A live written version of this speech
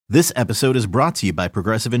This episode is brought to you by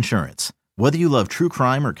Progressive Insurance. Whether you love true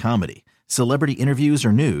crime or comedy, celebrity interviews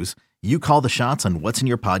or news, you call the shots on what's in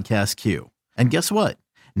your podcast queue. And guess what?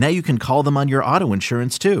 Now you can call them on your auto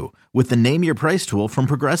insurance too with the Name Your Price tool from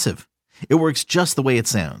Progressive. It works just the way it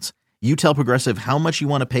sounds. You tell Progressive how much you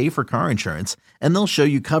want to pay for car insurance, and they'll show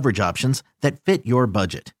you coverage options that fit your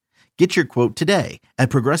budget. Get your quote today at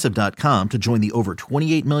Progressive.com to join the over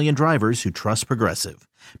 28 million drivers who trust Progressive.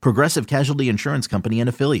 Progressive Casualty Insurance Company and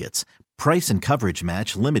Affiliates. Price and coverage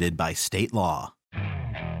match limited by state law.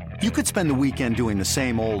 You could spend the weekend doing the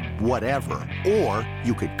same old whatever, or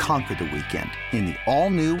you could conquer the weekend in the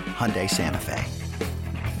all-new Hyundai Santa Fe.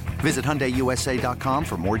 Visit HyundaiUSA.com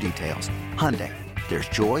for more details. Hyundai, there's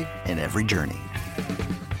joy in every journey.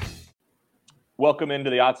 Welcome into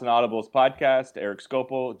the Odds and Audibles podcast. Eric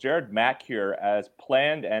Skopel, Jared Mack here as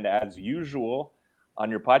planned and as usual on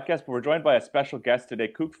your podcast. But we're joined by a special guest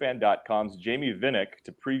today, KookFan.com's Jamie Vinnick,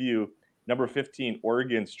 to preview number 15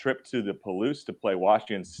 Oregon's trip to the Palouse to play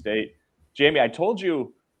Washington State. Jamie, I told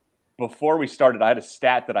you before we started, I had a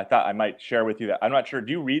stat that I thought I might share with you. That I'm not sure.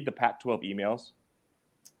 Do you read the Pac-12 emails?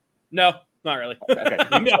 No, not really. Okay.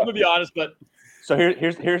 I'm going to be honest, but... So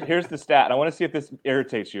here's the stat, and I want to see if this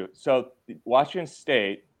irritates you. So Washington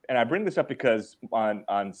State, and I bring this up because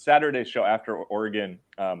on Saturday's show after Oregon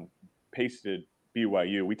pasted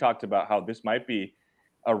BYU, we talked about how this might be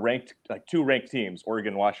a ranked, like two ranked teams,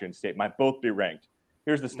 Oregon, Washington State, might both be ranked.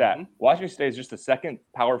 Here's the stat. Mm-hmm. Washington State is just the second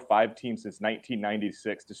Power 5 team since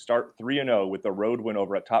 1996 to start 3-0 with a road win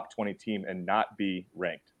over a top 20 team and not be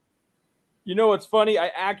ranked. You know what's funny? I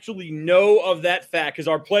actually know of that fact because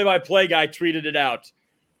our play-by-play guy tweeted it out.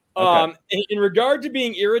 Okay. In regard to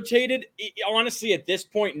being irritated, honestly, at this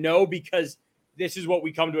point, no, because this is what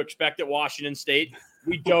we come to expect at Washington State.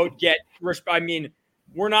 We don't get – I mean,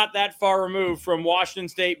 we're not that far removed from Washington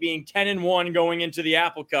State being 10-1 going into the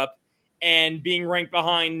Apple Cup and being ranked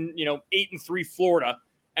behind, 8-3 Florida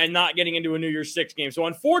and not getting into a New Year's Six game. So,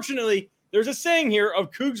 unfortunately, there's a saying here of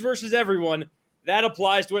Cougs versus everyone. That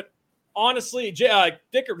applies to it. Honestly,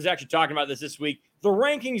 Dicker was actually talking about this week. The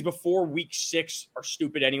rankings before week 6 are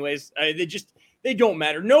stupid anyways. They don't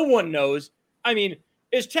matter. No one knows. I mean,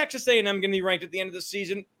 is Texas A&M going to be ranked at the end of the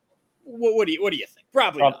season? What do you think?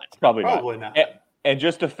 Probably not. Probably not. And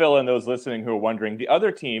just to fill in those listening who are wondering, the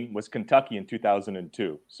other team was Kentucky in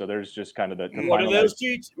 2002. So there's just kind of the what are those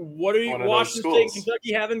two? What do Washington State and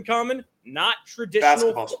Kentucky have in common? Not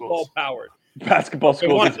traditional football powered. Basketball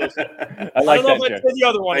schools. I don't know if I'd say the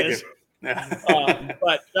other one is.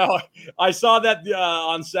 But no, I saw that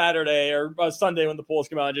on Saturday or Sunday when the polls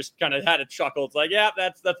came out. I just kind of had a chuckle. It's like, yeah,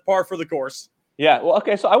 that's par for the course. Yeah, well,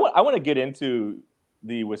 okay. So I want to get into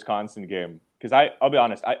the Wisconsin game because I'll be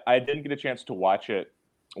honest, I didn't get a chance to watch it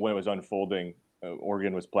when it was unfolding.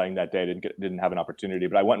 Oregon was playing that day. Didn't have an opportunity,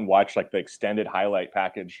 but I went and watched like the extended highlight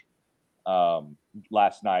package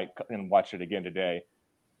last night and watched it again today.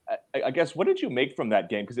 I guess, what did you make from that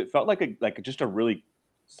game? Because it felt like just a really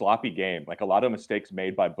sloppy game, like a lot of mistakes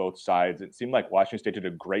made by both sides. It seemed like Washington State did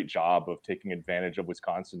a great job of taking advantage of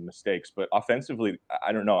Wisconsin's mistakes, but offensively,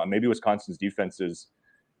 I don't know. Maybe Wisconsin's defense is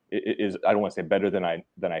I don't want to say better than I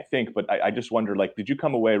think, but I just wonder, like, did you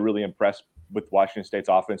come away really impressed with Washington State's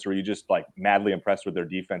offense, or are you just like madly impressed with their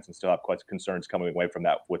defense and still have quite concerns coming away from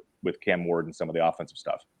that with Cam Ward and some of the offensive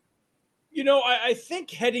stuff? I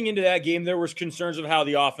think heading into that game, there was concerns of how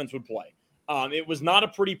the offense would play. It was not a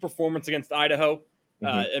pretty performance against Idaho.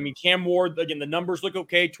 Cam Ward, again, the numbers look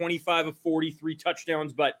okay, 25 of 43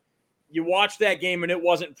 touchdowns, but you watch that game and it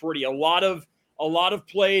wasn't pretty. A lot of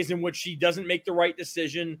plays in which he doesn't make the right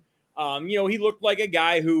decision. He looked like a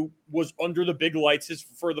guy who was under the big lights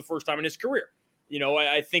for the first time in his career.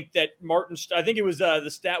 I think that I think it was the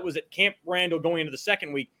stat was at Camp Randall going into the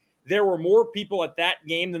second week. There were more people at that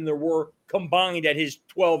game than there were combined at his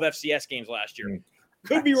 12 FCS games last year.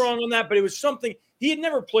 Could be wrong on that, but it was something. He had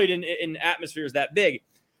never played in atmospheres that big.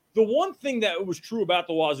 The one thing that was true about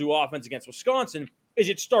the Wazoo offense against Wisconsin is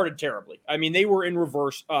it started terribly. I mean, they were in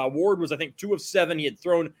reverse. Ward was, I think, 2 of 7. He had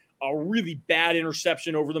thrown a really bad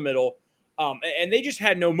interception over the middle, and they just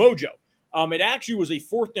had no mojo. It actually was a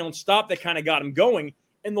fourth down stop that kind of got him going.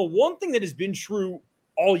 And the one thing that has been true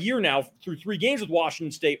all year now through 3 games with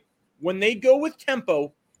Washington State, when they go with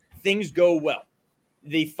tempo, things go well.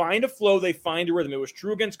 They find a flow. They find a rhythm. It was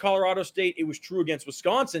true against Colorado State. It was true against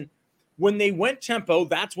Wisconsin. When they went tempo,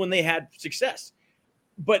 that's when they had success.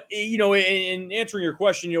 But, in answering your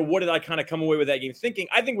question, what did I kind of come away with that game thinking?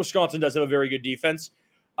 I think Wisconsin does have a very good defense.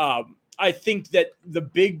 I think that the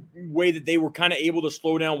big way that they were kind of able to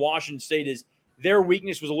slow down Washington State is their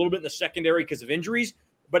weakness was a little bit in the secondary because of injuries.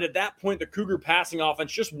 But at that point, the Cougar passing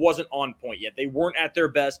offense just wasn't on point yet. They weren't at their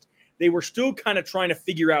best. They were still kind of trying to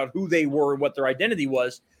figure out who they were and what their identity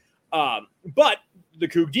was. But the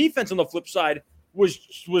Cougar defense on the flip side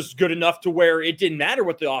was good enough to where it didn't matter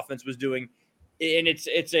what the offense was doing. And it's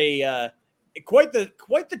quite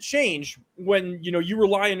the change when you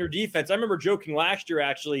rely on your defense. I remember joking last year,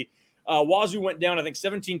 actually, Wazoo went down, I think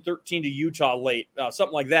 17-13 to Utah late,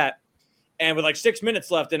 something like that. And with like 6 minutes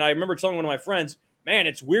left, and I remember telling one of my friends, man,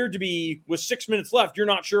 it's weird to be with 6 minutes left. You're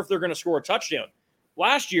not sure if they're going to score a touchdown.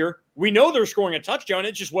 Last year, we know they're scoring a touchdown.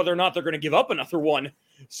 It's just whether or not they're going to give up another one.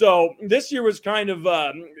 So this year was kind of,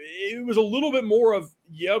 it was a little bit more of,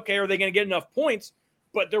 okay, are they going to get enough points?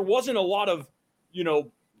 But there wasn't a lot of,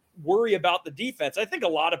 worry about the defense. I think a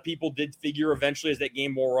lot of people did figure eventually as that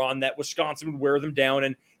game wore on that Wisconsin would wear them down.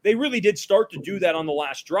 And they really did start to do that on the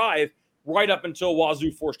last drive, right up until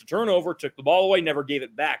Wazoo forced a turnover, took the ball away, never gave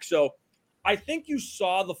it back. So I think you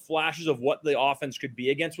saw the flashes of what the offense could be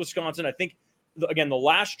against Wisconsin. I think, again, the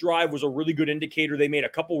last drive was a really good indicator. They made a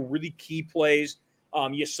couple really key plays.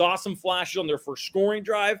 You saw some flashes on their first scoring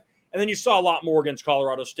drive, and then you saw a lot more against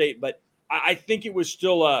Colorado State. But I think it was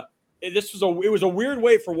still it was a weird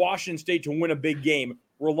way for Washington State to win a big game,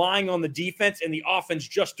 relying on the defense and the offense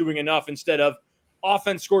just doing enough instead of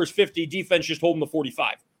offense scores 50, defense just holding the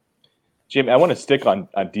 45. Jim, I want to stick on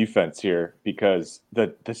defense here because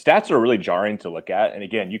the stats are really jarring to look at. And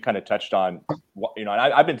again, you kind of touched on, and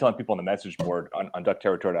I've been telling people on the message board on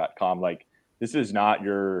duckterritory.com, like, this is not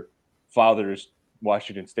your father's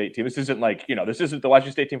Washington State team. This isn't like, this isn't the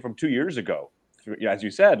Washington State team from 2 years ago. As you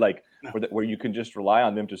said, like, where you can just rely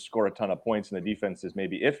on them to score a ton of points and the defense is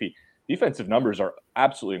maybe iffy. Defensive numbers are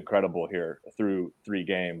absolutely incredible here through 3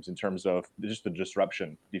 games in terms of just the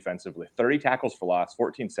disruption defensively. 30 tackles for loss,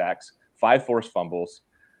 14 sacks, 5 forced fumbles.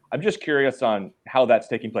 I'm just curious on how that's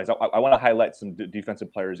taking place. I want to highlight some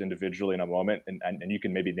defensive players individually in a moment, and you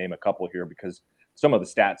can maybe name a couple here because some of the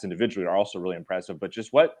stats individually are also really impressive. But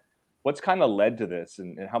just what's kind of led to this,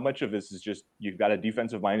 and how much of this is just you've got a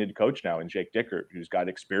defensive-minded coach now in Jake Dickert who's got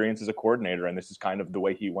experience as a coordinator, and this is kind of the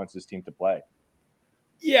way he wants his team to play.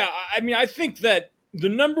 Yeah, I mean, I think that the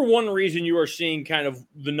number one reason you are seeing kind of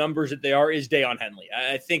the numbers that they are is Deion Henley.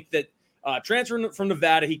 I think that transferring from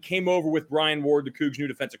Nevada, he came over with Brian Ward, the Cougs' new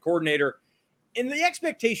defensive coordinator, and the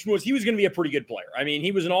expectation was he was going to be a pretty good player. I mean,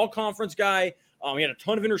 he was an all-conference guy. He had a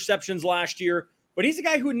ton of interceptions last year, but he's a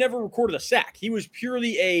guy who had never recorded a sack. He was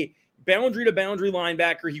purely a boundary-to-boundary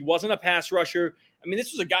linebacker. He wasn't a pass rusher. I mean,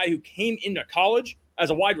 this was a guy who came into college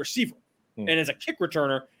as a wide receiver and as a kick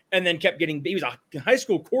returner, and then he was a high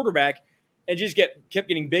school quarterback and just kept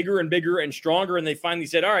getting bigger and bigger and stronger. And they finally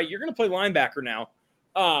said, all right, you're going to play linebacker now.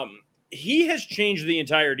 He has changed the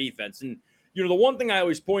entire defense. And, the one thing I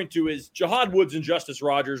always point to is Jahad Woods and Justice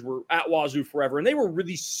Rogers were at Wazoo forever, and they were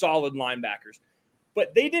really solid linebackers.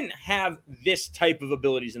 But they didn't have this type of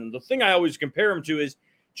abilities in them. The thing I always compare them to is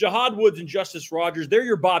Jahad Woods and Justice Rogers, they're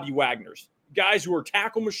your Bobby Wagners, guys who are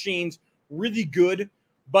tackle machines, really good,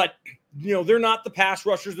 but they're not the pass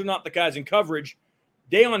rushers, they're not the guys in coverage.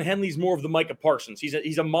 Deion Henley's more of the Micah Parsons.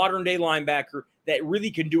 He's a modern day linebacker that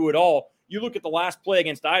really can do it all. You look at the last play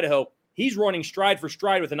against Idaho, he's running stride for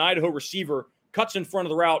stride with an Idaho receiver, cuts in front of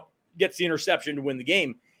the route, gets the interception to win the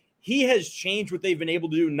game. He has changed what they've been able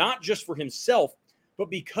to do, not just for himself, but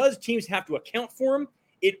because teams have to account for him,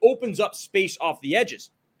 it opens up space off the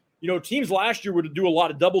edges. Teams last year would do a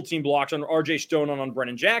lot of double team blocks on R.J. Stone and on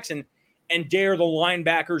Brennan Jackson and dare the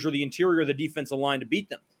linebackers or the interior of the defensive line to beat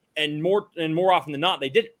them. And more often than not, they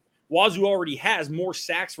didn't. Wazoo already has more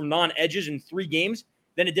sacks from non-edges in 3 games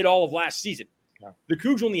than it did all of last season. Yeah. The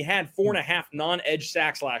Cougs only had 4.5 non-edge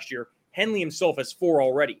sacks last year. Henley himself has 4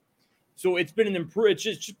 already. So it's been it's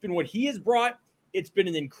just been what he has brought. It's been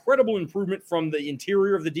an incredible improvement from the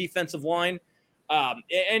interior of the defensive line. And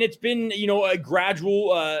it's been, a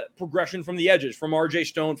gradual progression from the edges, from R.J.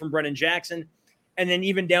 Stone, from Brennan Jackson, and then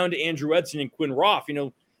even down to Andrew Edson and Quinn Roth.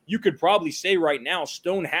 You could probably say right now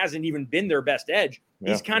Stone hasn't even been their best edge. Yeah.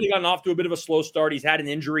 He's kind of gotten off to a bit of a slow start. He's had an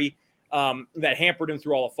injury that hampered him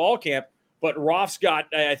through all of fall camp. But Roth's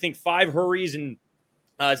got, I think, 5 hurries and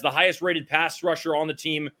is the highest-rated pass rusher on the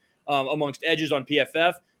team amongst edges on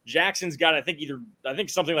PFF. Jackson's got, I think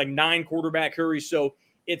something like 9 quarterback hurries. So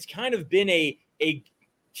it's kind of been a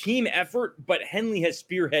team effort, but Henley has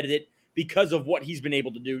spearheaded it because of what he's been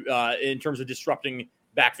able to do in terms of disrupting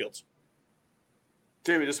backfields.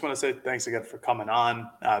 Jamie, just want to say thanks again for coming on.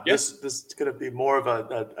 This is going to be more of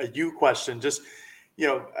a you question. Just,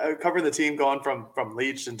 covering the team, going from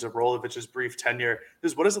Leach into Rolovich's brief tenure.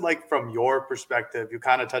 Just what is it like from your perspective? You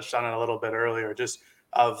kind of touched on it a little bit earlier. Just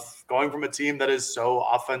of going from a team that is so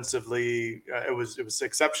offensively, it was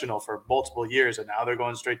exceptional for multiple years, and now they're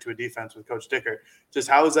going straight to a defense with Coach Dicker. Just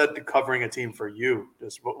how is that covering a team for you?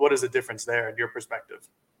 Just what is the difference there in your perspective?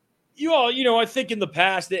 I think in the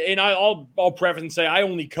past, and I'll preface and say I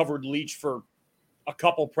only covered Leach for a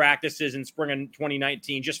couple practices in spring of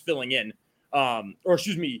 2019, just filling in. Spring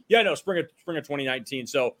of 2019.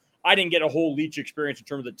 So I didn't get a whole Leach experience in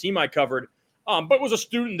terms of the team I covered, but was a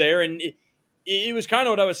student there, and it was kind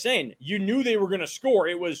of what I was saying. You knew they were going to score.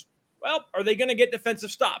 It was, well, are they going to get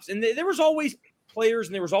defensive stops? And there was always players,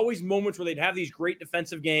 and there was always moments where they'd have these great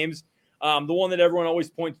defensive games. The one that everyone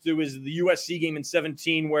always points to is the USC game in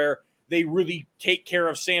 2017, where they really take care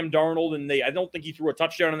of Sam Darnold, and I don't think he threw a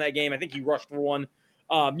touchdown in that game. I think he rushed for one.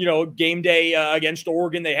 Game day against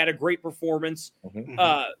Oregon, they had a great performance. Mm-hmm.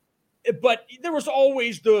 But there was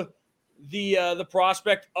always the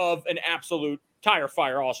prospect of an absolute tire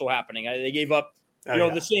fire also happening. They gave up,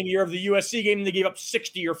 the same year of the USC game, they gave up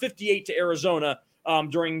 60 or 58 to Arizona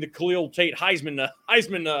during the Khalil Tate Heisman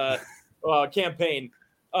campaign.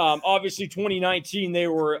 Obviously, 2019, they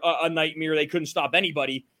were a nightmare. They couldn't stop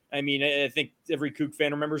anybody. I mean, I think every Kook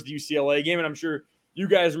fan remembers the UCLA game, and I'm sure you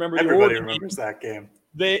guys remember the Everybody Oregon remembers game. that game.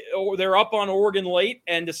 They're up on Oregon late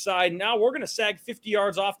and decide now we're going to sag 50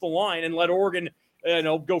 yards off the line and let Oregon,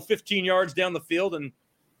 go 15 yards down the field and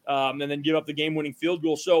then give up the game-winning field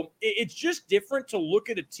goal. So it's just different to look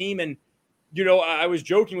at a team. And, I was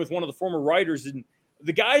joking with one of the former writers, and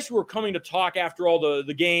the guys who were coming to talk after all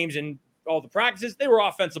the games and all the practices, they were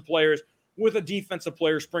offensive players with a defensive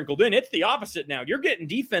player sprinkled in. It's the opposite now. You're getting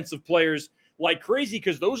defensive players like crazy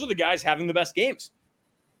because those are the guys having the best games.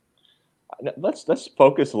 Let's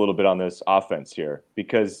focus a little bit on this offense here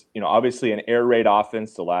because, obviously an air raid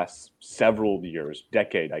offense the last several years,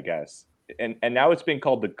 decade, I guess. And now it's being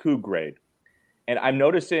called the Coug grade. And I'm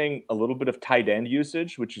noticing a little bit of tight end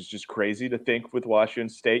usage, which is just crazy to think with Washington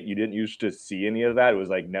State. You didn't used to see any of that. It was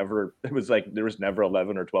like there was never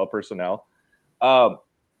 11 or 12 personnel.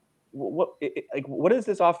 What is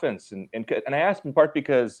this offense? And I asked in part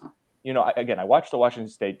because, I watched the Washington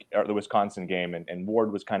State or the Wisconsin game, and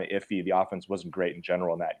Ward was kind of iffy. The offense wasn't great in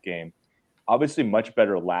general in that game. Obviously, much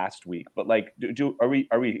better last week. But are we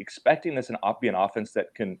expecting this to be an offense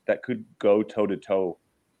that could go toe to toe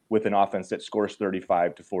with an offense that scores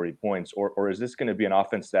 35 to 40 points, or is this going to be an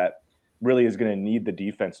offense that really is going to need the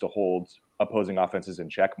defense to hold opposing offenses in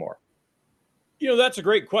check more? That's a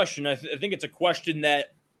great question. I think it's a question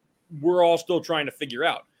that we're all still trying to figure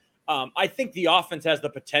out. I think the offense has the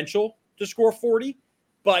potential to score 40,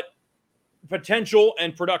 but potential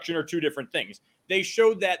and production are two different things. They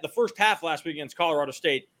showed that the first half last week against Colorado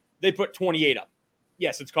State, they put 28 up.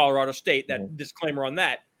 Yes, it's Colorado State, that disclaimer on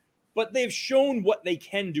that. But they've shown what they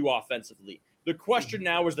can do offensively. The question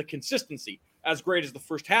now is the consistency. As great as the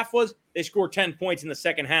first half was, they scored 10 points in the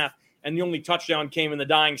second half, and the only touchdown came in the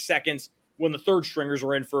dying seconds when the third stringers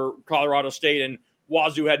were in for Colorado State, and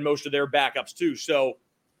Wazoo had most of their backups too. So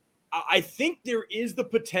I think there is the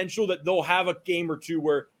potential that they'll have a game or two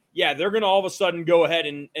where, they're going to all of a sudden go ahead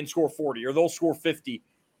and score 40 or they'll score 50.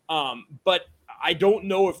 But I don't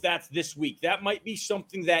know if that's this week. That might be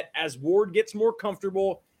something that as Ward gets more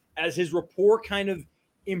comfortable, as his rapport kind of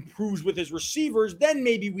improves with his receivers, then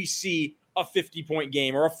maybe we see a 50-point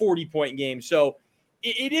game or a 40-point game. So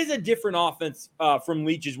it is a different offense from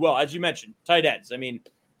Leach as well. As you mentioned, tight ends. I mean,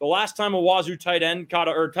 the last time a Wazoo tight end caught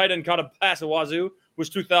a pass at Wazoo was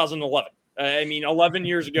 2011. 11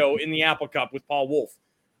 years ago in the Apple Cup with Paul Wolf.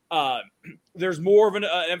 There's more of an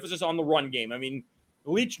emphasis on the run game. I mean,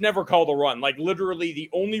 Leach never called a run. Like, literally, the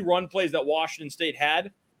only run plays that Washington State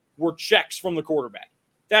had were checks from the quarterback.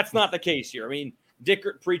 That's not the case here. I mean,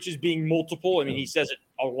 Dickert preaches being multiple. I mean, he says it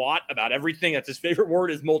a lot about everything. That's his favorite word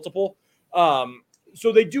is multiple.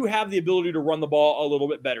 So they do have the ability to run the ball a little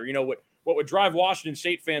bit better. What would drive Washington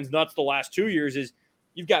State fans nuts the last 2 years is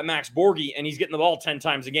you've got Max Borghi, and he's getting the ball 10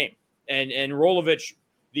 times a game. And Rolovich,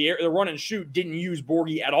 the run and shoot, didn't use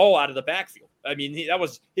Borghi at all out of the backfield. I mean, he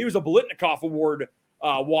was a Biletnikoff Award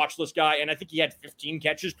watch list guy, and I think he had 15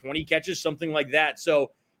 catches, 20 catches, something like that.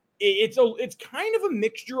 So it's kind of a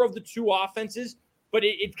mixture of the two offenses, but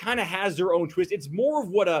it kind of has their own twist. It's more of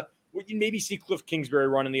what you maybe see Cliff Kingsbury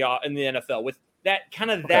run in the NFL with that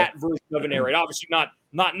kind of that version of an air raid. Obviously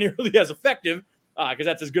not nearly as effective because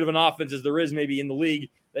that's as good of an offense as there is maybe in the league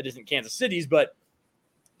that isn't Kansas City's, but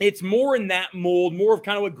it's more in that mold, more of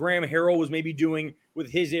kind of what Graham Harrell was maybe doing with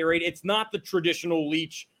his air raid. It's not the traditional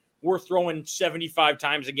Leach, we're throwing 75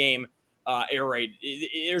 times a game air raid.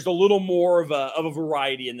 There's a little more of a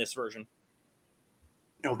variety in this version.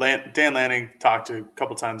 Dan Lanning talked to a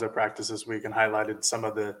couple times at practice this week and highlighted some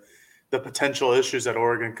of the the potential issues that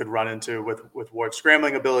Oregon could run into with Ward's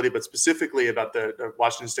scrambling ability, but specifically about the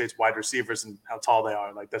Washington State's wide receivers and how tall they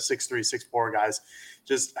are, like the 6'3", 6'4" guys.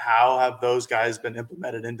 Just how have those guys been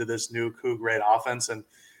implemented into this new Cougar Grade offense, and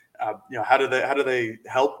how do they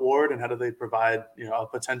help Ward, and how do they provide a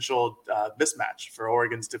potential mismatch for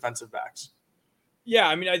Oregon's defensive backs? Yeah,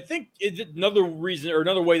 I mean, I think another reason or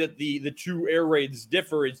another way that the two air raids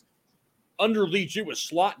differ is under Leach, it was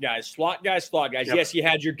slot guys. Yep. Yes, you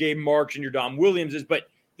had your Gabe Marks and your Dom Williamses, but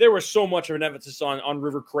there was so much of an emphasis on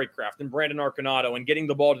River Craycraft and Brandon Arconato and getting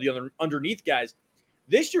the ball to the other underneath guys.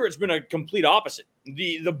 This year, it's been a complete opposite.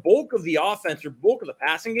 The bulk of the offense or bulk of the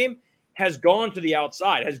passing game has gone to the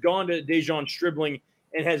outside, has gone to Dejon Stribling,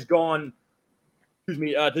 and has gone,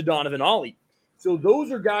 to Donovan Ollie. So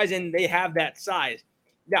those are guys, and they have that size.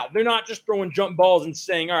 Now, they're not just throwing jump balls and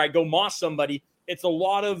saying, all right, go moss somebody. It's a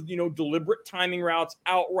lot of, deliberate timing routes,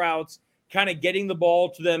 out routes, kind of getting the ball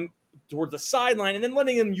to them towards the sideline and then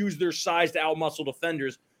letting them use their size to outmuscle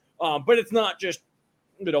defenders. But it's not just,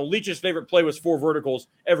 Leach's favorite play was 4 verticals.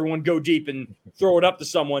 Everyone go deep and throw it up to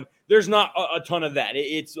someone. There's not a ton of that.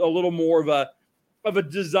 It's a little more of a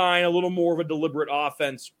design, a little more of a deliberate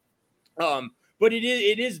offense. But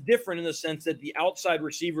it is different in the sense that the outside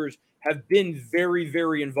receivers have been very,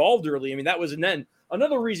 very involved early. I mean, that was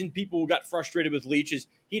another reason people got frustrated with Leach is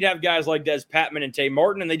he'd have guys like Des Patman and Tay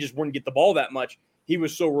Martin, and they just wouldn't get the ball that much. He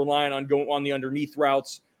was so reliant on going on the underneath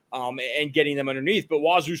routes and getting them underneath. But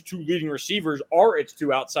Wazoo's 2 leading receivers are its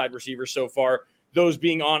 2 outside receivers so far, those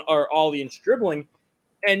being Ollie and Stribling.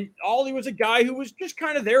 And Ollie was a guy who was just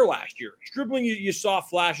kind of there last year. Stribling, you saw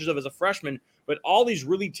flashes of as a freshman, but Ollie's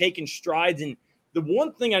really taken strides. And the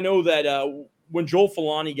one thing I know that when Joel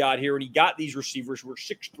Falani got here and he got these receivers who were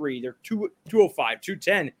 6'3", they're 205,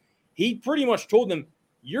 210, he pretty much told them,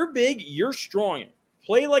 you're big, you're strong.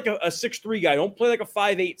 Play like a 6'3" guy. Don't play like a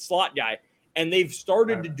 5'8" slot guy. And they've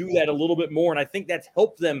started to do that a little bit more. And I think that's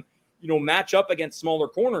helped them, match up against smaller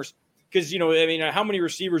corners. Because, how many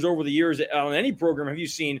receivers over the years on any program have you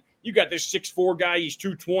seen? You got this 6'4" guy, he's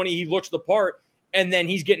 220, he looks the part, and then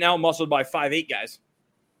he's getting out-muscled by 5'8" guys.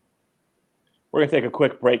 We're going to take a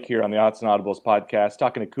quick break here on the Odds and Audibles podcast,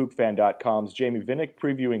 talking to KookFan.com's Jamie Vinnick,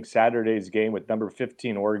 previewing Saturday's game with number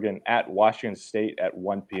 15 Oregon at Washington State at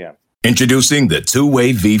 1 p.m. Introducing the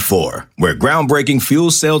Two-Way V4, where groundbreaking fuel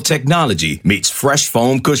cell technology meets fresh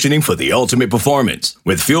foam cushioning for the ultimate performance.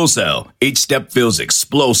 With Fuel Cell, each step feels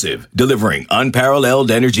explosive, delivering unparalleled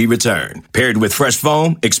energy return. Paired with fresh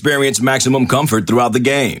foam, experience maximum comfort throughout the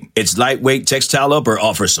game. Its lightweight textile upper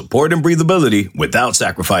offers support and breathability without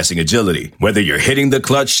sacrificing agility. Whether you're hitting the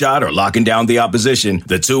clutch shot or locking down the opposition,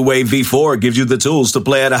 the Two-Way V4 gives you the tools to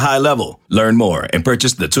play at a high level. Learn more and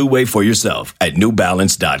purchase the Two-Way for yourself at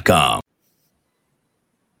NewBalance.com.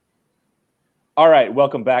 All right,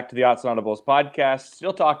 welcome back to the Odds and Audibles podcast.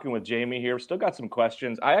 Still talking with Jamie here. Still got some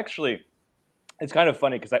questions. It's kind of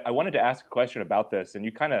funny because I wanted to ask a question about this, and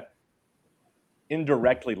you kind of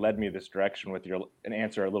indirectly led me this direction with an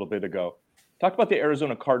answer a little bit ago. Talk about the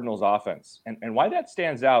Arizona Cardinals offense, and why that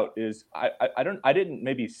stands out is I didn't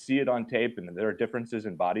maybe see it on tape, and there are differences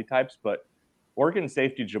in body types, but Oregon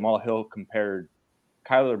safety Jamal Hill compared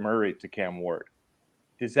Kyler Murray to Cam Ward.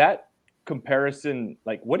 Does that comparison,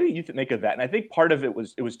 what do you make of that? And I think part of it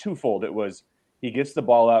was twofold. It was he gets the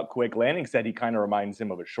ball out quick. Lanning said he kind of reminds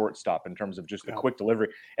him of a shortstop in terms of just the quick delivery,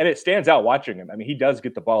 and it stands out watching him. I mean, he does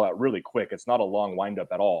get the ball out really quick. It's not a long windup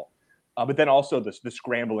at all, but then also the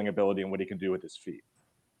scrambling ability and what he can do with his feet.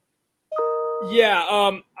 Yeah,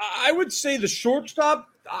 I would say the shortstop.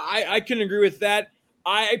 I can agree with that.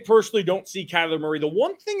 I personally don't see Kyler Murray. The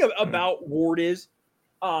one thing about Ward is,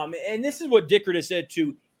 and this is what Dickert has said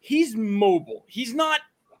too, he's mobile. He's not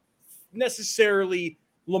necessarily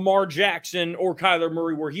Lamar Jackson or Kyler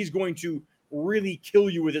Murray where he's going to really kill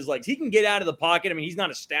you with his legs. He can get out of the pocket. I mean, he's not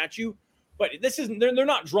a statue, but they're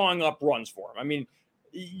not drawing up runs for him. I mean,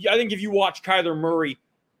 I think if you watch Kyler Murray,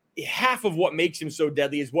 half of what makes him so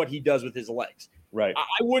deadly is what he does with his legs. Right.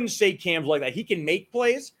 I wouldn't say Cam's like that. He can make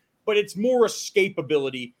plays, but it's more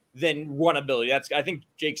escapability than runability. I think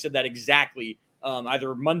Jake said that exactly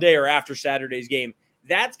either Monday or after Saturday's game.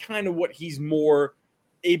 That's kind of what he's more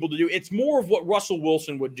able to do. It's more of what Russell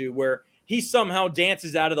Wilson would do, where he somehow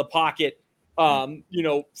dances out of the pocket. 5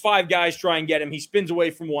 guys try and get him. He spins away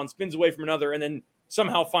from one, spins away from another, and then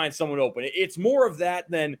somehow finds someone open. It's more of that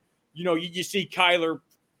than, you see Kyler,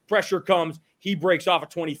 pressure comes, he breaks off a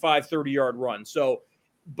 25, 30-yard run. So,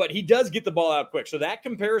 but he does get the ball out quick. So that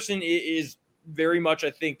comparison is very much, I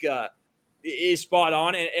think, is spot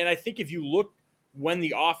on. And I think if you look when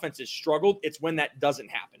the offense has struggled, it's when that doesn't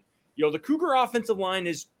happen. The Cougar offensive line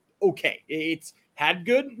is okay. It's had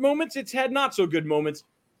good moments. It's had not so good moments.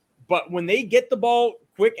 But when they get the ball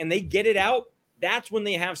quick and they get it out, that's when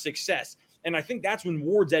they have success. And I think that's when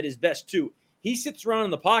Ward's at his best too. He sits around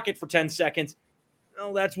in the pocket for 10 seconds.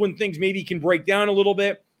 Well, that's when things maybe can break down a little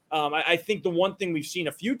bit. I think the one thing we've seen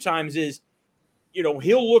a few times is,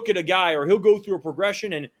 he'll look at a guy or he'll go through a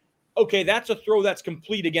progression and, okay, that's a throw that's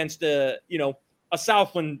complete against a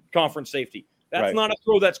Southland Conference safety. That's right. not a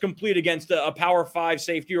throw that's complete against a Power 5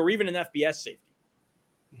 safety or even an FBS safety.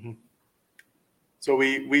 Mm-hmm. So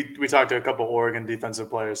we talked to a couple Oregon defensive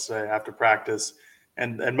players today after practice,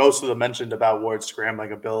 and most of them mentioned about Ward's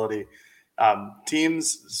scrambling ability.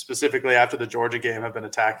 Teams specifically after the Georgia game have been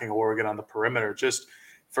attacking Oregon on the perimeter just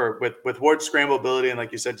with Ward's scramble ability, and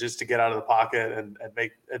like you said, just to get out of the pocket and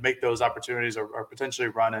make those opportunities or potentially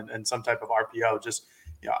run in some type of RPO. Just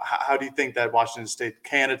how do you think that Washington State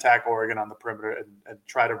can attack Oregon on the perimeter and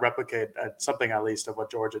try to replicate something at least of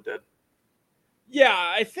what Georgia did? Yeah,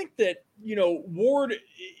 I think that, Ward,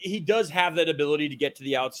 he does have that ability to get to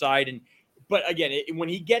the outside. But again, when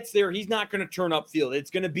he gets there, he's not going to turn upfield.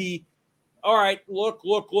 It's going to be, all right, look,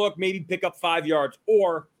 maybe pick up 5 yards.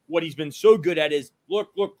 Or what he's been so good at is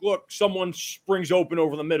look, someone springs open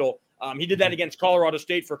over the middle. He did that against Colorado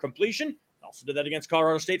State for completion. Also did that against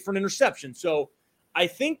Colorado State for an interception. So I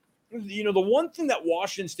think, the one thing that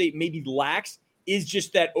Washington State maybe lacks is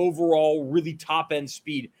just that overall really top end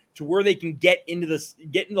speed to where they can get into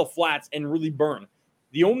the flats and really burn.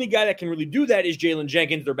 The only guy that can really do that is Jalen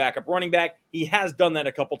Jenkins, their backup running back. He has done that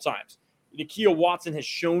a couple times. Nakia Watson has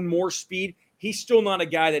shown more speed. He's still not a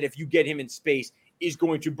guy that if you get him in space is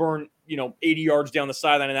going to burn, 80 yards down the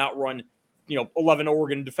sideline and outrun, 11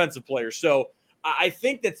 Oregon defensive players. So I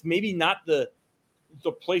think that's maybe not the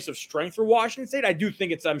place of strength for Washington State. I do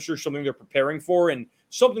think I'm sure something they're preparing for and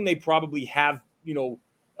something they probably have,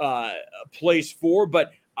 a place for,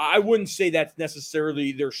 but I wouldn't say that's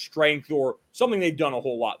necessarily their strength or something they've done a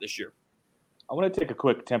whole lot this year. I want to take a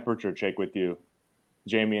quick temperature check with you,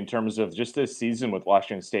 Jamie, in terms of just this season with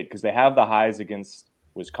Washington State, because they have the highs against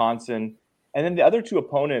Wisconsin, and then the other two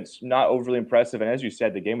opponents, not overly impressive. And as you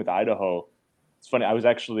said, the game with Idaho, it's funny. I was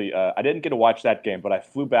actually I didn't get to watch that game, but I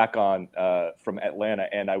flew back on from Atlanta,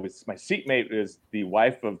 and my seatmate is the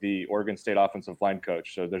wife of the Oregon State offensive line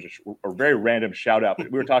coach. So there's a very random shout out. We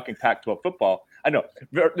were talking Pac-12 football. I know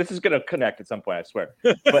this is going to connect at some point, I swear.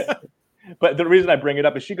 But the reason I bring it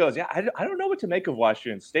up is she goes, yeah, I don't know what to make of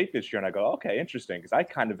Washington State this year. And I go, okay, interesting. Because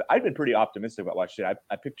I've been pretty optimistic about Washington State.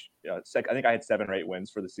 I picked, I think I had 7 or 8 wins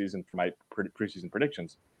for the season for my preseason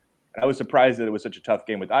predictions. And I was surprised that it was such a tough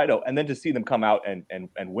game with Idaho. And then to see them come out and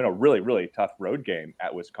win a really, really tough road game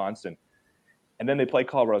at Wisconsin. And then they play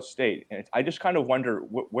Colorado State. And I just kind of wonder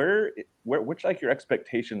what's like your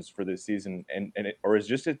expectations for this season? Or is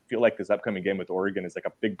just it feel like this upcoming game with Oregon is like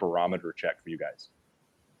a big barometer check for you guys?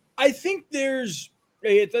 I think that's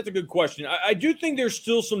a good question. I do think there's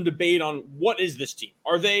still some debate on what is this team.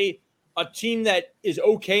 Are they a team that is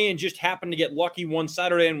okay and just happened to get lucky one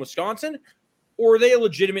Saturday in Wisconsin? Or are they a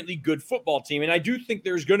legitimately good football team? And I do think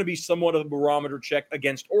there's going to be somewhat of a barometer check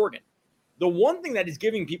against Oregon. The one thing that is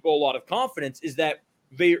giving people a lot of confidence is that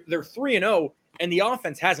they're 3-0 and the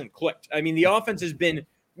offense hasn't clicked. I mean, the offense has been,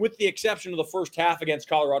 with the exception of the first half against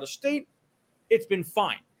Colorado State, it's been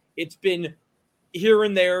fine. It's been here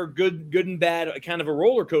and there, good and bad, kind of a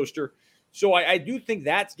roller coaster. So I do think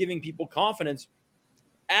that's giving people confidence,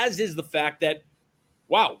 as is the fact that,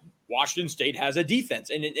 wow, Washington State has a defense.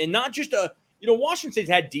 And not just Washington State's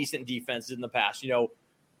had decent defenses in the past,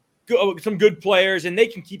 some good players, and they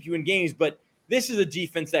can keep you in games, but this is a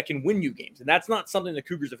defense that can win you games. And that's not something the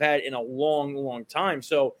Cougars have had in a long, long time.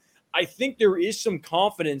 So I think there is some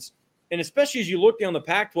confidence, and especially as you look down the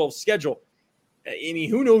Pac-12 schedule, I mean,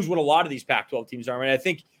 who knows what a lot of these Pac-12 teams are. I mean, I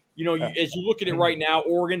think, as you look at it right now,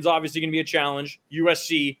 Oregon's obviously going to be a challenge,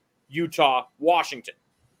 USC, Utah, Washington.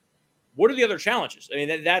 What are the other challenges? I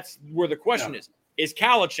mean, that's where the question is. Is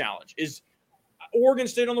Cal a challenge? Is Oregon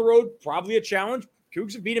State on the road probably a challenge?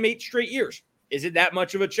 Cougs have beat them 8 straight years. Is it that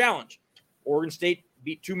much of a challenge? Oregon State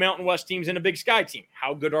beat 2 Mountain West teams and a Big Sky team.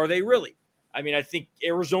 How good are they really? I mean, I think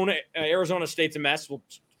Arizona State's a mess. We'll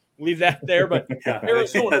leave that there, but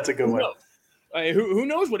Arizona, that's a good one. Who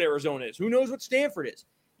knows what Arizona is? Who knows what Stanford is?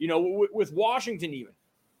 With Washington even.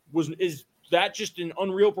 Is that just an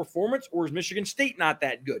unreal performance, or is Michigan State not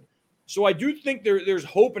that good? So I do think there's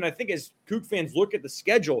hope, and I think as Coug fans look at the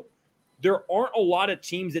schedule, there aren't a lot of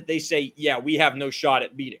teams that they say, yeah, we have no shot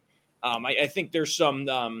at beating. I think there's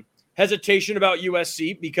some hesitation about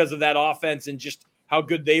USC because of that offense and just how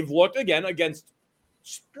good they've looked, again, against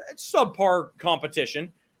subpar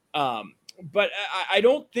competition. But I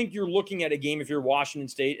don't think you're looking at a game if you're Washington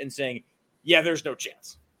State and saying, yeah, there's no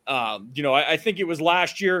chance. I think it was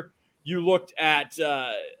last year you looked at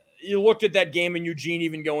that game in Eugene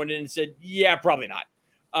even going in and said, yeah, probably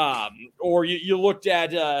not. Or you looked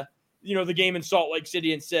at, the game in Salt Lake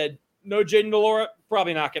City and said, no, Jayden de Laura,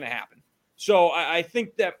 probably not going to happen. So I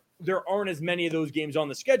think that there aren't as many of those games on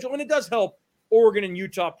the schedule, and it does help Oregon and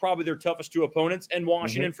Utah, probably their toughest two opponents, and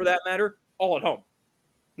Washington, for that matter, all at home.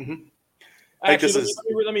 Mm-hmm. Actually,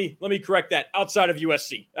 let me correct that. Outside of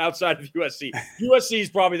USC, USC is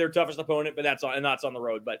probably their toughest opponent, but that's on the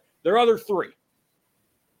road. But their other three.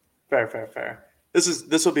 Fair.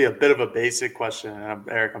 This will be a bit of a basic question, and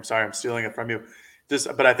Eric, I'm sorry, I'm stealing it from you.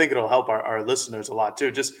 But I think it'll help our listeners a lot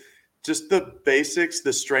too. Just the basics,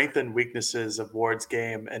 the strength and weaknesses of Ward's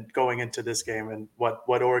game, and going into this game, and what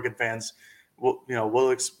Oregon fans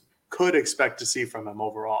could expect to see from him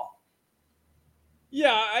overall.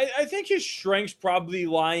 Yeah, I think his strengths probably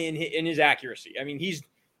lie in his accuracy. I mean,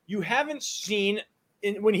 you haven't seen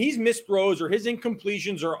when he's missed throws or his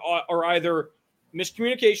incompletions are either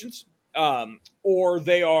miscommunications or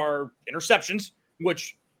they are interceptions,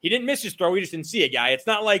 which he didn't miss his throw. He just didn't see a guy. It's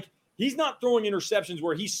not like he's not throwing interceptions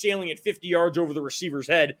where he's sailing at 50 yards over the receiver's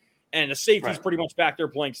head and the safety's pretty much back there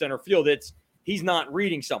playing center field. He's not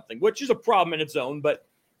reading something, which is a problem in its own, but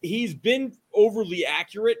he's been overly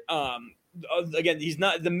accurate. Again, he's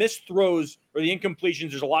not the missed throws or the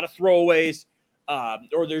incompletions. There's a lot of throwaways,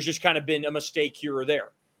 or there's just kind of been a mistake here or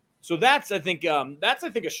there. So that's I think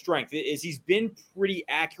a strength is he's been pretty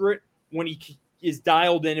accurate when he is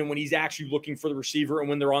dialed in and when he's actually looking for the receiver and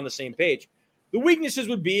when they're on the same page. The weaknesses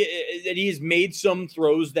would be that he has made some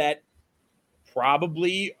throws that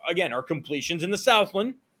probably, again, are completions in the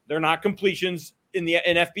Southland. They're not completions in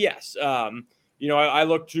FBS. I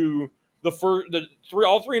look to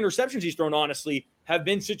all three interceptions he's thrown, honestly, have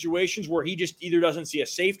been situations where he just either doesn't see a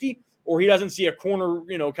safety or he doesn't see a corner,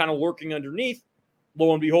 kind of lurking underneath.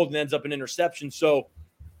 Lo and behold, it ends up an interception. So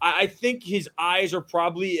I think his eyes are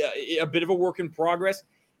probably a bit of a work in progress.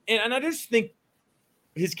 And I just think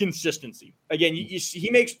his consistency. Again, you see, he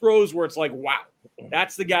makes throws where it's like, wow,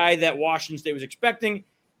 that's the guy that Washington State was expecting.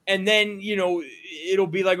 And then, it'll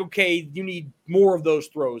be like, okay, you need more of those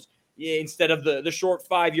throws instead of the short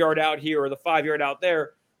 5 yard out here or the 5 yard out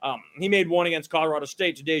there. He made one against Colorado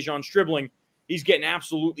State to Dejon Stribling. He's getting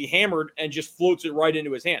absolutely hammered and just floats it right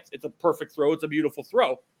into his hands. It's a perfect throw. It's a beautiful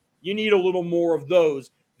throw. You need a little more of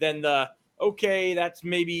those than that's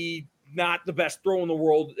maybe not the best throw in the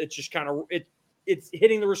world. It's just kind of it's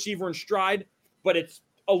hitting the receiver in stride, but it's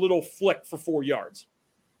a little flick for 4 yards.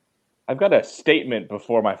 I've got a statement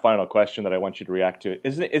before my final question that I want you to react to.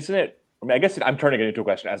 Isn't it? I mean, I guess I'm turning it into a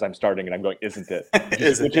question as I'm starting, and I'm going, "Isn't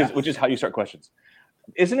it?" Which is how you start questions.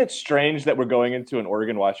 Isn't it strange that we're going into an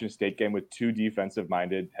Oregon-Washington State game with two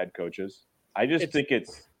defensive-minded head coaches? I just think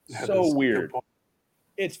it's so weird.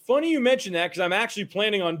 It's funny you mention that because I'm actually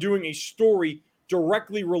planning on doing a story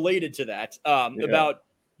directly related to that about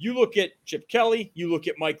you look at Chip Kelly, you look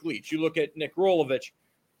at Mike Leach, you look at Nick Rolovich.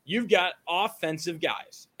 You've got offensive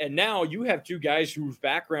guys, and now you have two guys whose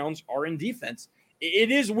backgrounds are in defense.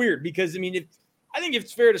 It is weird because, I mean, I think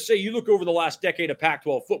it's fair to say you look over the last decade of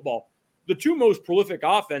Pac-12 football, the two most prolific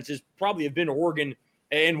offenses probably have been Oregon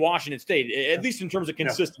and Washington State, at least in terms of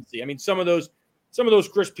consistency. Yeah. I mean, some of those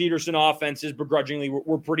Chris Peterson offenses begrudgingly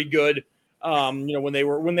were pretty good, when they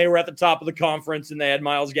were at the top of the conference and they had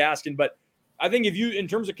Myles Gaskin. But I think in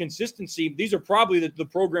terms of consistency, these are probably the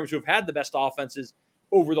programs who have had the best offenses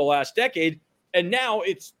over the last decade. And now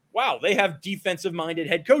they have defensive-minded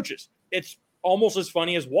head coaches. It's almost as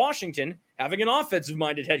funny as Washington having an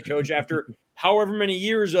offensive-minded head coach after however many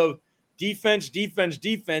years of defense, insert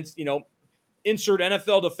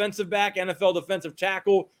NFL defensive back, NFL defensive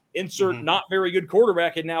tackle, insert not very good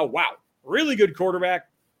quarterback, and now, wow, really good quarterback.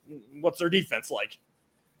 What's their defense like?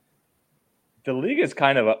 The league is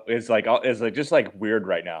just weird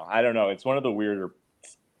right now. I don't know. It's one of the weirder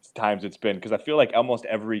times it's been because I feel like almost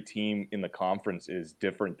every team in the conference is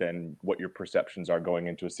different than what your perceptions are going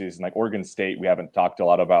into a season. Like Oregon State, we haven't talked a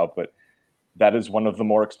lot about, but that is one of the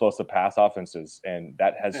more explosive pass offenses, and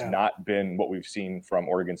that has not been what we've seen from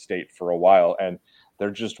Oregon State for a while. And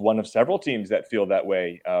they're just one of several teams that feel that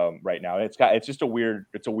way right now. It's a weird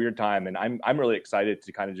time, and I'm really excited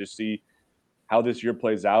to kind of just see how this year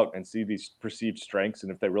plays out and see these perceived strengths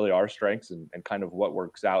and if they really are strengths and kind of what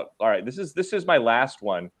works out. All right, this is my last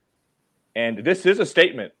one, and this is a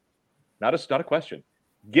statement, not a question.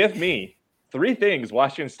 Give me 3 things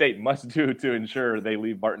Washington State must do to ensure they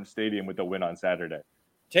leave Martin Stadium with a win on Saturday.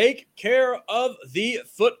 Take care of the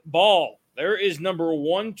football. There is number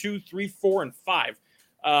 1, 2, 3, 4, and 5.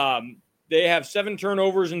 They have 7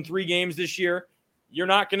 turnovers in 3 games this year. You're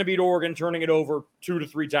not going to beat Oregon turning it over 2 to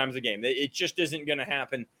 3 times a game. It just isn't going to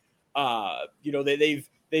happen.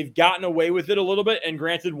 They've gotten away with it a little bit, and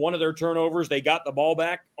granted, one of their turnovers, they got the ball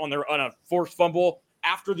back on a forced fumble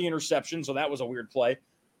after the interception, so that was a weird play.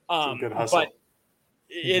 Good hustle. But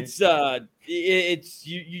it's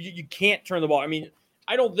you can't turn the ball. I mean,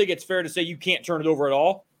 I don't think it's fair to say you can't turn it over at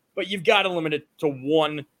all, but you've got to limit it to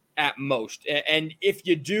 1 at most. And if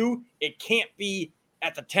you do, it can't be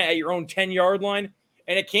at your own 10-yard line,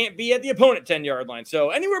 and it can't be at the opponent 10-yard line. So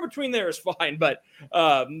anywhere between there is fine. But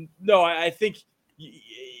no, I think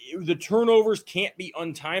the turnovers can't be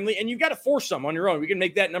untimely, and you've got to force some on your own. We can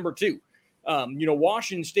make that number 2.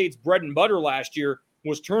 Washington State's bread and butter last year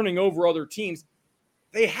was turning over other teams.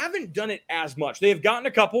 They haven't done it as much. They have gotten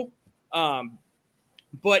a couple,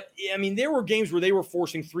 but I mean, there were games where they were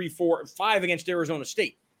forcing 3, 4, 5 against Arizona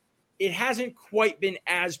State. It hasn't quite been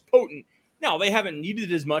as potent. Now, they haven't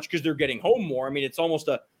needed it as much because they're getting home more. I mean, it's almost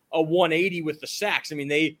a 180 with the sacks. I mean,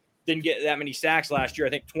 they didn't get that many sacks last year. I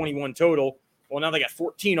think 21 total. Well, now they got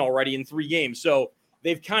 14 already in 3 games. So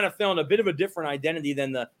they've kind of found a bit of a different identity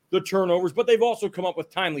than the turnovers, but they've also come up with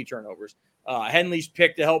timely turnovers. Henley's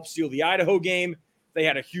pick to help seal the Idaho game. They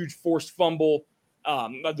had a huge forced fumble.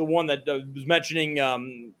 The one that was mentioning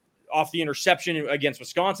off the interception against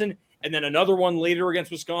Wisconsin, and then another one later against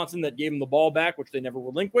Wisconsin that gave them the ball back, which they never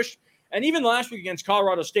relinquished. And even last week against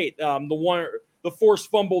Colorado State, the forced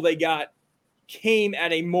fumble they got came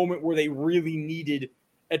at a moment where they really needed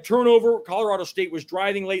a turnover. Colorado State was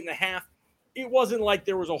driving late in the half. It wasn't like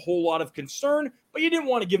there was a whole lot of concern, but you didn't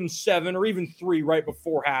want to give them 7 or even 3 right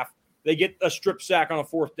before half. They get a strip sack on a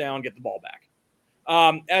 4th down, get the ball back.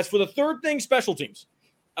 As for the third thing, special teams.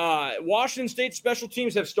 Washington State special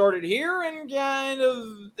teams have started here, and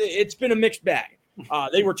it's been a mixed bag.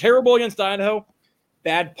 They were terrible against Idaho.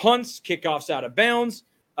 Bad punts, kickoffs out of bounds.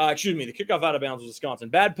 The kickoff out of bounds was Wisconsin.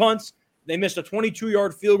 Bad punts. They missed a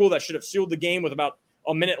 22-yard field goal that should have sealed the game with about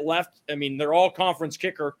a minute left. I mean, their all-conference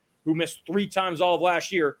kicker, who missed 3 times all of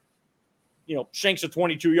last year, shanks a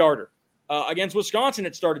 22-yarder. Against Wisconsin,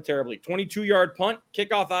 it started terribly. 22-yard punt,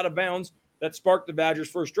 kickoff out of bounds that sparked the Badgers'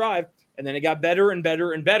 first drive, and then it got better and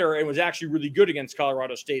better and better and was actually really good against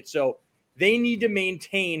Colorado State. So they need to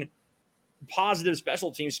maintain positive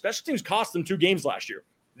special teams. Special teams cost them 2 games last year.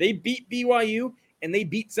 They beat BYU, and they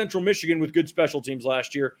beat Central Michigan with good special teams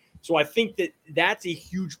last year. So I think that's a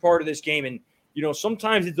huge part of this game. And,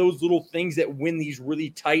 sometimes it's those little things that win these really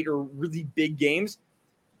tight or really big games.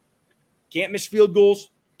 Can't miss field goals,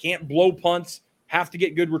 can't blow punts, have to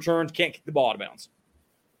get good returns, can't kick the ball out of bounds.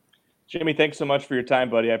 Jimmy, thanks so much for your time,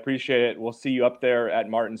 buddy. I appreciate it. We'll see you up there at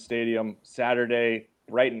Martin Stadium Saturday,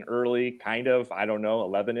 bright and early, kind of. I don't know,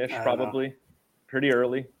 11-ish probably. Pretty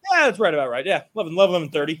early. Yeah, that's right about right. Yeah,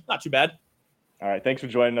 11:30. Not too bad. All right, thanks for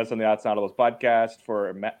joining us on the Outside of Those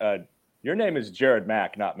podcast. Your name is Jared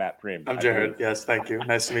Mack, not Matt Preem. I'm Jared. Yes, thank you.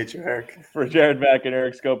 Nice to meet you, Eric. For Jared Mack and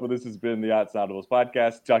Eric Scopa, this has been the Outside of Those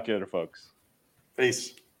podcast. Talk to you later, folks.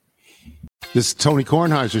 Peace. This is Tony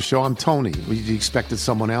Kornheiser's show. I'm Tony. You expected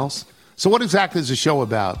someone else? So what exactly is the show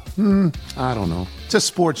about? I don't know. It's a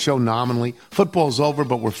sports show nominally. Football's over,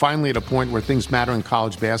 but we're finally at a point where things matter in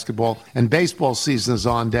college basketball, and baseball season is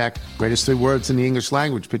on deck. Greatest 3 words in the English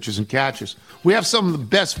language, pitchers and catchers. We have some of the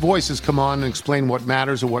best voices come on and explain what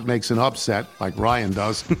matters or what makes an upset, like Ryan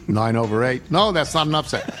does, 9/8. No, that's not an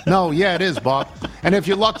upset. No, yeah, it is, Bob. And if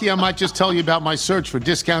you're lucky, I might just tell you about my search for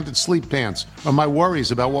discounted sleep pants or my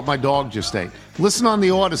worries about what my dog just ate. Listen on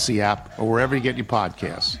the Odyssey app or wherever you get your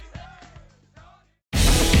podcasts.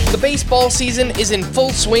 The baseball season is in full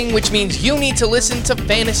swing, which means you need to listen to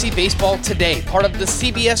Fantasy Baseball Today, part of the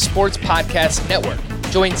CBS Sports Podcast Network.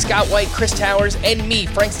 Join Scott White, Chris Towers, and me,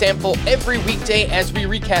 Frank Stample, every weekday as we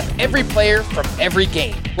recap every player from every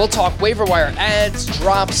game. We'll talk waiver wire ads,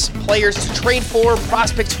 drops, players to trade for,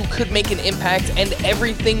 prospects who could make an impact, and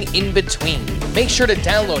everything in between. Make sure to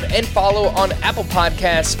download and follow on Apple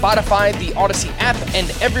Podcasts, Spotify, the Odyssey app,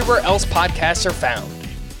 and everywhere else podcasts are found.